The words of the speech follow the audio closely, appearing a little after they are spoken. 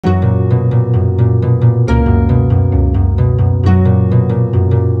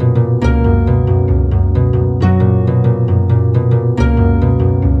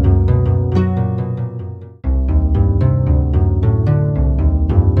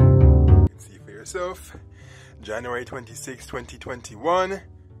itself, January 26, 2021.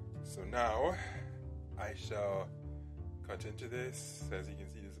 So now I shall cut into this. As you can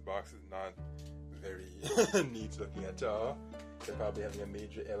see, this box is not very neat looking at all. They're probably having a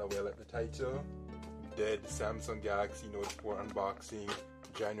major LOL at the title. Dead Samsung Galaxy Note 4 unboxing,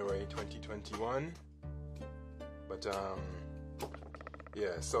 January 2021. But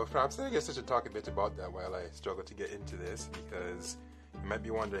yeah, so perhaps I guess I should talk a bit about that while I struggle to get into this, because you might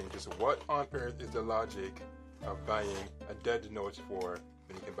be wondering just what on earth is the logic of buying a dead Note 4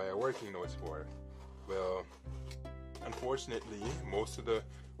 when you can buy a working Note 4? Well, unfortunately, most of the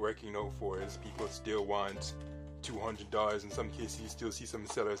working Note 4s, people still want $200. In some cases, you still see some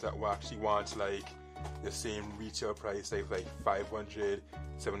sellers that will actually want like the same retail price, like $500,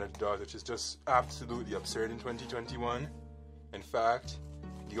 $700, which is just absolutely absurd in 2021. In fact,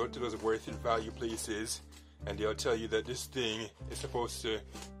 you go to those worth it value places and they'll tell you that this thing is supposed to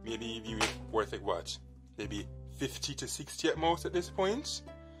maybe be worth like what? Maybe 50 to 60 at most at this point.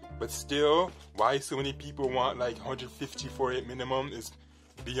 But still, why so many people want like 150 for it minimum is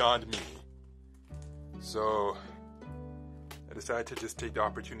beyond me. So I decided to just take the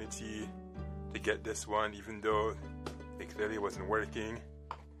opportunity to get this one, even though it clearly wasn't working.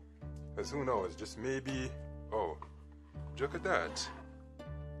 Because who knows, just maybe, oh, look at that.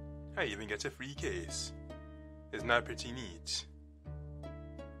 I even get a free case. Isn't that pretty neat?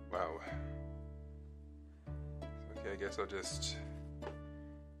 Wow. Okay, I guess I'll just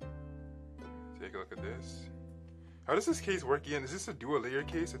take a look at this. How does this case work again? Is this a dual layer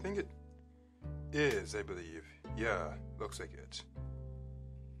case? I think it is, I believe. Yeah, looks like it.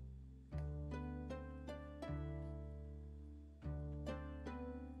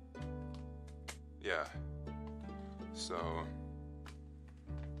 Yeah. So,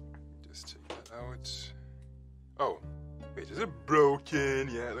 just take that out. Oh, wait, is it broken?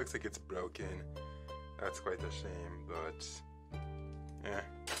 Yeah, it looks like it's broken. That's quite a shame, but yeah.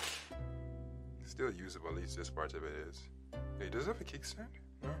 Still usable, at least this part of it is. Wait, does it have a kickstand?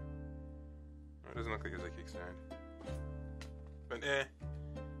 No? No, it doesn't look like there's a kickstand. But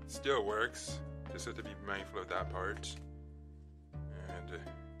still works. Just have to be mindful of that part. And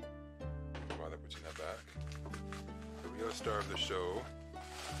don't bother putting that back. The real star of the show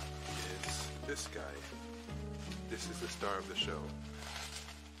is this guy. This is the star of the show.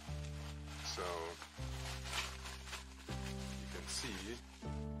 So you can see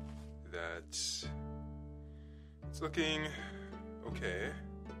that it's looking okay,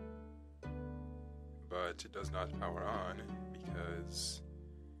 but it does not power on because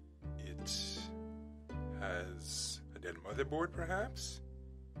it has a dead motherboard, perhaps.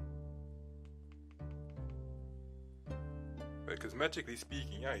 But cosmetically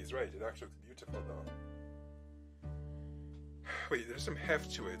speaking, yeah, he's right. It actually looks beautiful, though. Wait, there's some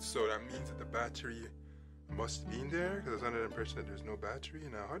heft to it, so that means that the battery must be in there, because I was under the impression that there's no battery.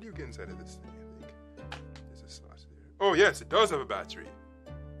 Now, how do you get inside of this thing? I think there's a slot there. Oh, yes, it does have a battery.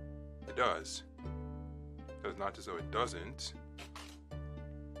 It does. It's not as though it doesn't.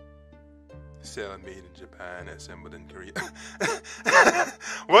 Cell made in Japan, assembled in Korea.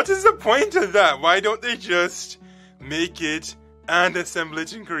 What is the point of that? Why don't they just make it and assemble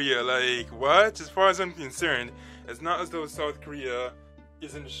it in Korea? Like, what? As far as I'm concerned, it's not as though South Korea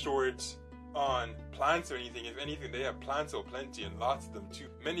isn't short on plants or anything. If anything, they have plants or plenty, and lots of them too.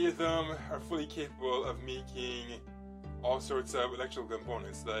 Many of them are fully capable of making all sorts of electrical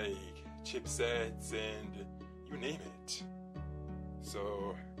components like chipsets and you name it.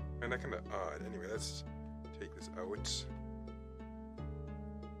 So, and that kind of odd. Anyway, let's take this out.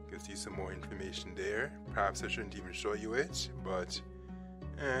 You can see some more information there. Perhaps I shouldn't even show you it, but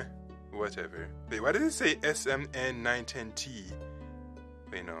whatever. Wait, why did it say SMN910T?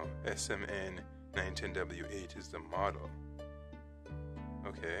 Wait, no, SMN910W8 is the model.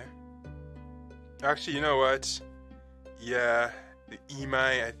 Okay. Actually, you know what? Yeah, the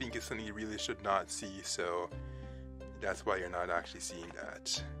EMI I think is something you really should not see, so that's why you're not actually seeing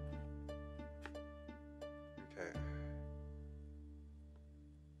that. Okay.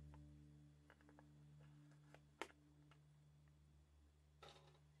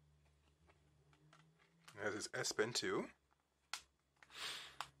 There's this S Pen 2.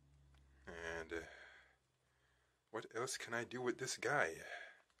 And what else can I do with this guy?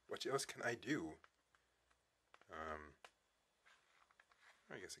 What else can I do?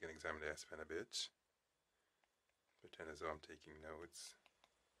 I guess I can examine the S Pen a bit. Pretend as though I'm taking notes.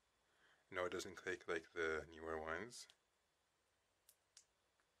 No, it doesn't click like the newer ones.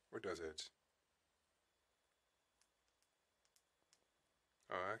 Or does it?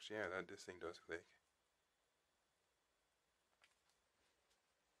 Oh, actually, yeah, this thing does click.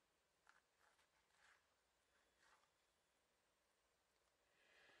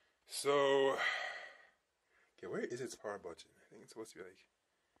 So, okay, where is its power button? I think it's supposed to be like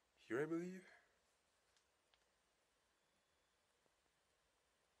here, I believe.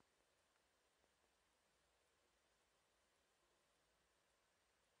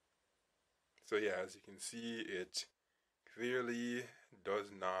 So yeah, as you can see, it clearly does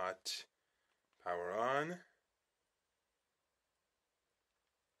not power on.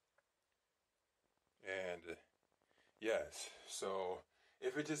 And yes, so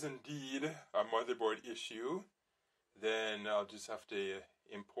if it is indeed a motherboard issue, then I'll just have to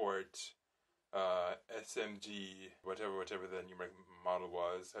import SMG, whatever the numeric model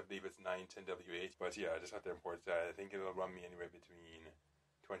was. I believe it's 910W8. But yeah, I just have to import that. I think it'll run me anywhere between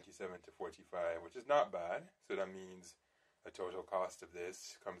 27 to 45, which is not bad. So that means a total cost of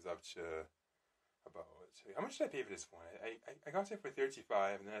this comes up to about, how much did I pay for this phone? I got it for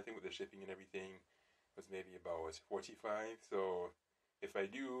 35, and then I think with the shipping and everything was maybe about 45. So if I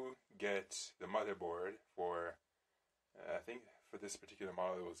do get the motherboard for, I think for this particular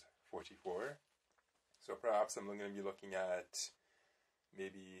model it was 44. So perhaps I'm going to be looking at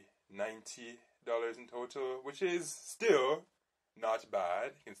maybe $90 in total, which is still not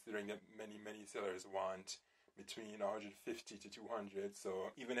bad, considering that many sellers want between 150 to 200.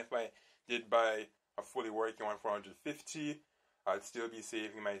 So even if I did buy a fully working one for 150, I'd still be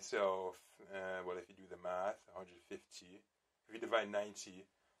saving myself, well, if you do the math, 150. If you divide 90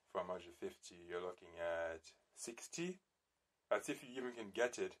 from 150, you're looking at 60. That's if you even can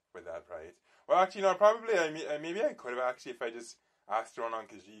get it for that price. Well, actually, no, probably, maybe I could have actually, if I just asked around on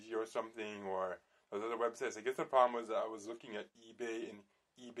Kijiji or something, or those other websites. I guess the problem was that I was looking at eBay and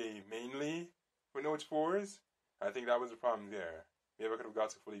eBay mainly for Note 4s. I think that was the problem there. Maybe I could have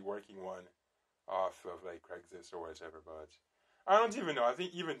got a fully working one off of like Craigslist or whatever, but I don't even know. I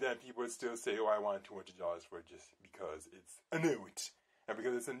think even then people would still say, oh, I want $200 for it just because it's a Note. And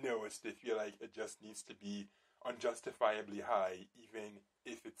because it's a Note, they feel like it just needs to be unjustifiably high, even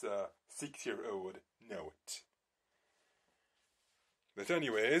if it's a 6-year-old Note. But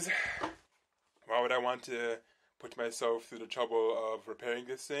anyways, why would I want to put myself through the trouble of repairing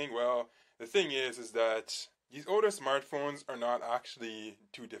this thing? Well, the thing is that these older smartphones are not actually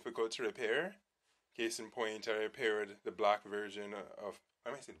too difficult to repair. Case in point, I repaired the black version of,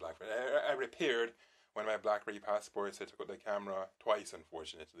 I might say black version, I repaired one of my BlackBerry passports. I took out the camera twice,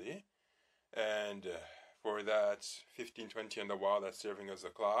 unfortunately. And for that 1520 on the wall that's serving as a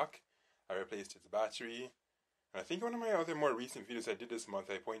clock, I replaced its battery. And I think one of my other more recent videos I did this month,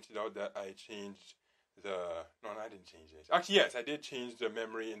 I pointed out that I changed I didn't change it. Actually, yes, I did change the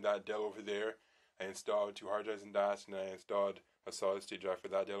memory in that Dell over there. I installed 2 hard drives in that, and I installed a solid state drive for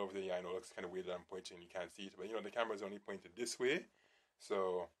that Dell over there. Yeah, I know it looks kind of weird that I'm pointing and you can't see it, but the camera is only pointed this way,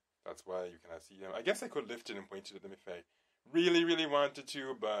 so that's why you cannot see them. I guess I could lift it and point it at them if I really wanted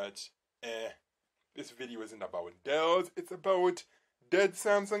to, but this video isn't about Dells, it's about dead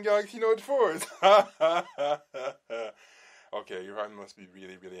Samsung Galaxy Note 4s. Okay, your heart must be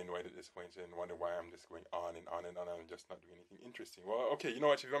really annoyed at this point and wonder why I'm just going on and on and just not doing anything interesting. Well, okay, you know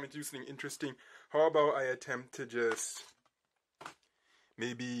what, if you want me to do something interesting, how about I attempt to just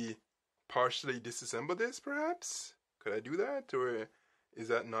maybe partially disassemble this, perhaps? Could I do that, or is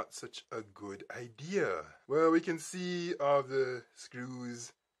that not such a good idea? Well, we can see all the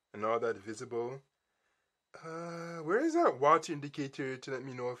screws and all that visible. Where is that water indicator to let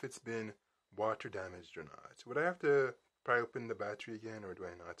me know if it's been water damaged or not? Would I have to pry open the battery again, or do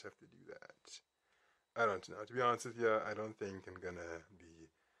I not have to do that? I don't know. To be honest with you, I don't think I'm gonna be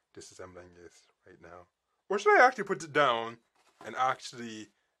disassembling this right now. Or should I actually put it down and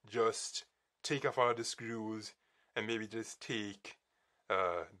actually just take off all the screws and maybe just take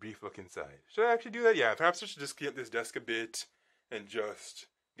a brief look inside? Should I actually do that? Yeah, perhaps I should just clean up this desk a bit and just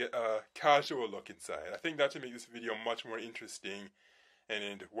get a casual look inside. I think that would make this video much more interesting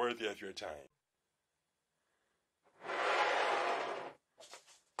and worthy of your time.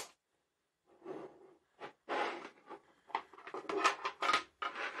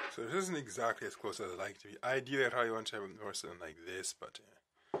 So this isn't exactly as close as I'd like to be. Ideally, I'd probably want to have more something like this, but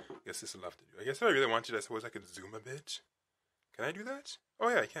I guess this will have to do. I guess if I really wanted, I suppose I could zoom a bit. Can I do that? Oh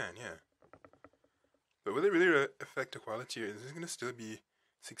yeah, I can, yeah. But will it really affect the quality, or is this going to still be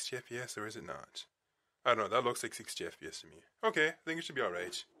 60 FPS, or is it not? I don't know, that looks like 60 FPS to me. Okay, I think it should be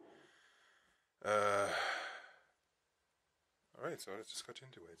alright. Alright, so let's just cut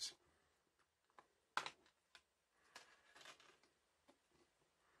into it.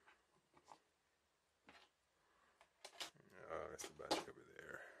 That's the battery over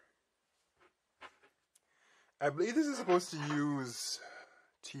there. I believe this is supposed to use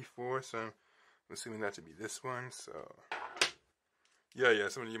T4, so I'm assuming that to be this one, so Yeah,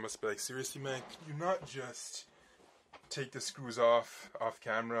 some of you must be like, seriously, man, could you not just take the screws off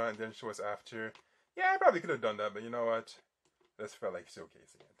camera and then show us after? Yeah, I probably could have done that, but you know what? This felt like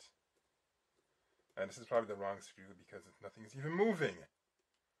showcasing it. And this is probably the wrong screw because nothing's even moving.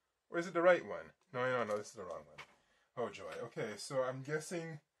 Or is it the right one? No, this is the wrong one. Oh joy. Okay, so I'm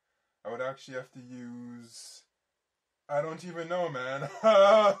guessing I would actually have to use... I don't even know, man.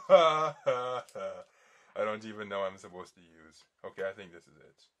 I don't even know what I'm supposed to use. Okay, I think this is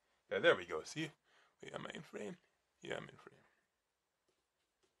it. Yeah, there we go. See? Wait, am I in frame? Yeah, I'm in frame.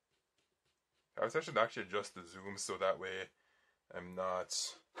 I should actually adjust the zoom so that way I'm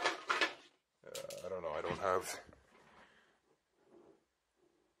not... I don't know, I don't have...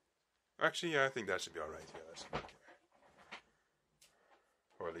 Actually, yeah, I think that should be alright. Yeah, that should be okay.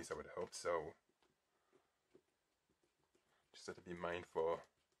 Or at least I would hope so. Just have to be mindful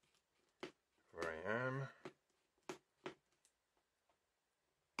where I am.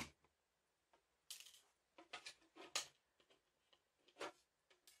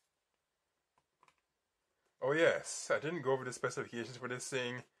 Oh yes, I didn't go over the specifications for this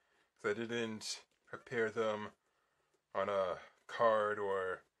thing because I didn't prepare them on a card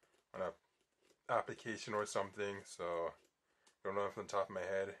or on a application or something, so I don't know off the top of my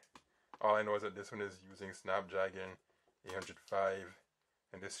head. All I know is that this one is using Snapdragon 805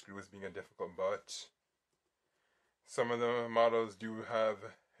 and this screw is being a difficult butt. Some of the models do have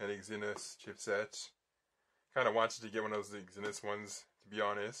an Exynos chipset. Kind of wanted to get one of those Exynos ones, to be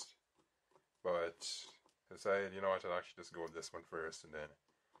honest, but decided, you know what, I'll actually just go with this one first and then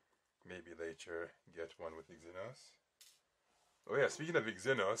maybe later get one with Exynos. Oh yeah, speaking of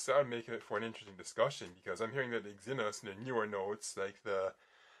Exynos, that would make it for an interesting discussion because I'm hearing that Exynos in the newer notes, like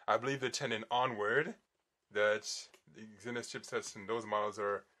I believe the 10 and onward, that the Exynos chipsets in those models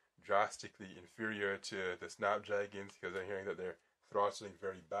are drastically inferior to the Snapdragons because I'm hearing that they're throttling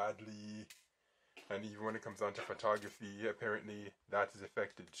very badly, and even when it comes down to photography, apparently that is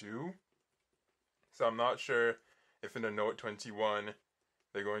affected too. So I'm not sure if in the Note 21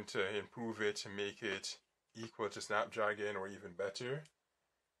 they're going to improve it to make it equal to Snapdragon or even better.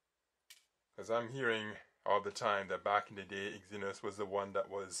 Because I'm hearing all the time that back in the day Exynos was the one that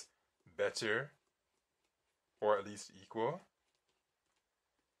was better, or at least equal.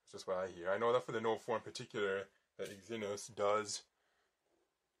 That's just what I hear. I know that for the Note 4 in particular, that Exynos does...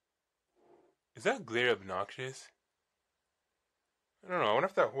 Is that glare obnoxious? I don't know. I wonder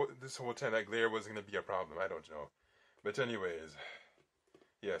if this whole time that glare was going to be a problem. I don't know. But anyways,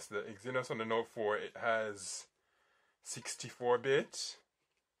 yes, the Exynos on the Note 4, it has 64-bit,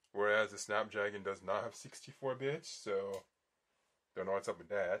 whereas the Snapdragon does not have 64-bit, so don't know what's up with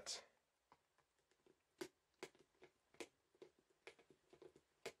that.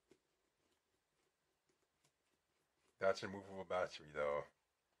 That's a removable battery, though.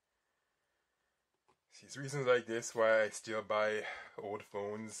 See, it's reasons like this why I still buy old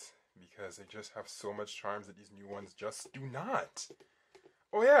phones, because they just have so much charms that these new ones just do not.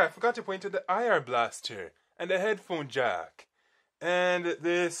 Oh yeah, I forgot to point to the IR blaster, and the headphone jack, and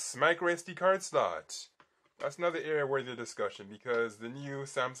this micro SD card slot. That's another area worthy of discussion, because the new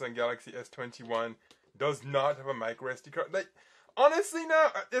Samsung Galaxy S21 does not have a micro SD card. Like, honestly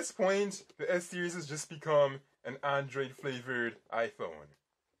now, at this point, the S-Series has just become an Android-flavored iPhone.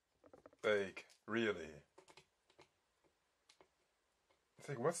 Like, really. It's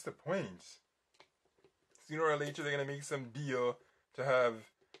like, what's the point? Sooner or later, they're going to make some deal to have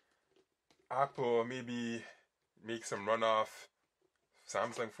Apple maybe make some runoff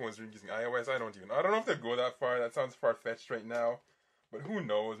Samsung phones using iOS. I don't know if they'll go that far. That sounds far-fetched right now. But who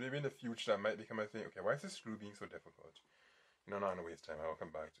knows? Maybe in the future that might become a thing. Okay, why is this screw being so difficult? No, not gonna waste time. I'll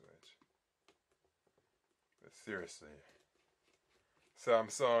come back to it. But seriously.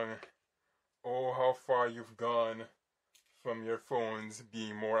 Samsung, oh, how far you've gone from your phones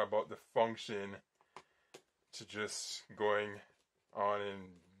being more about the function to just going on and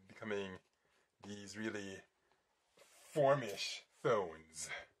becoming these really formish phones.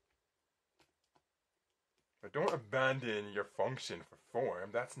 But don't abandon your function for form.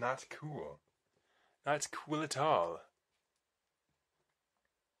 That's not cool. Not cool at all.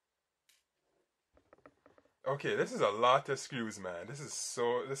 Okay, this is a lot of screws, man. This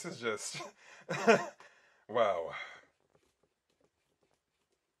is just... wow.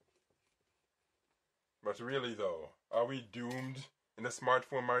 But really though, are we doomed in the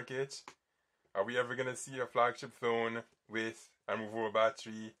smartphone market? Are we ever gonna see a flagship phone with a removable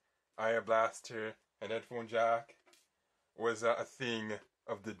battery, IR blaster, and headphone jack? Or is that a thing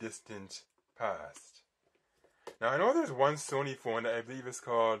of the distant past? Now I know there's one Sony phone that I believe is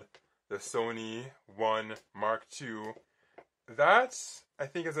called the Sony One Mark II that, I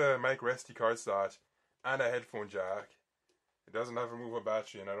think, is a micro SD card slot and a headphone jack. It doesn't have a removable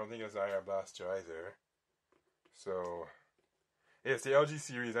battery, and I don't think it's an IR blaster either. So, yes, the LG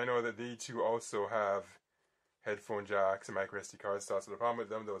series, I know that they too also have headphone jacks and micro SD card slots. So the problem with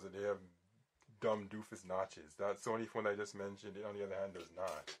them, though, is that they have dumb doofus notches. That Sony phone I just mentioned, on the other hand, does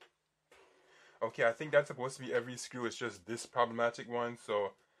not. Okay, I think that's supposed to be every screw. It's just this problematic one.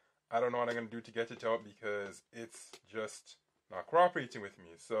 So I don't know what I'm going to do to get it out because it's just not cooperating with me.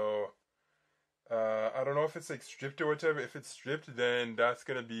 So I don't know if it's like stripped or whatever. If it's stripped, then that's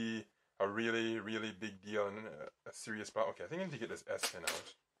going to be a really, really big deal and a serious problem. Okay, I think I need to get this S Pen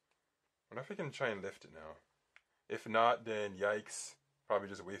out. I wonder if I can try and lift it now. If not, then yikes. Probably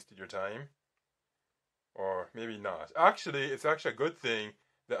just wasted your time. Or maybe not. Actually, it's actually a good thing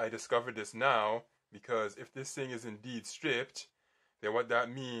that I discovered this now, because if this thing is indeed stripped, then what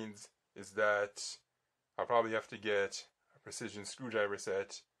that means is that I'll probably have to get a precision screwdriver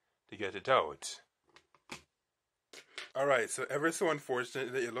set to get it out. Alright, so ever so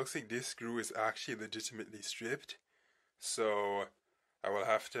unfortunately, it looks like this screw is actually legitimately stripped. So I will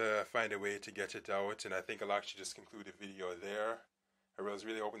have to find a way to get it out, and I think I'll actually just conclude the video there. I was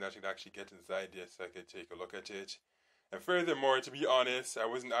really hoping that I could actually get inside this so I could take a look at it. And furthermore, to be honest, I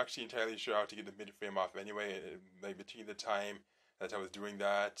wasn't actually entirely sure how to get the mid frame off anyway. Like between the time that I was doing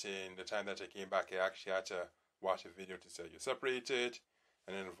that and the time that I came back, I actually had to watch a video to say you separate it,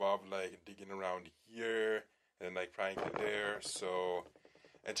 and it involved like digging around here and like prying to there. So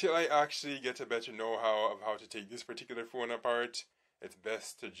until I actually get a better know-how of how to take this particular phone apart, it's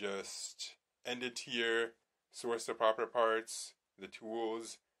best to just end it here, source the proper parts, the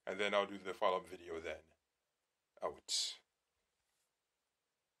tools, and then I'll do the follow-up video then.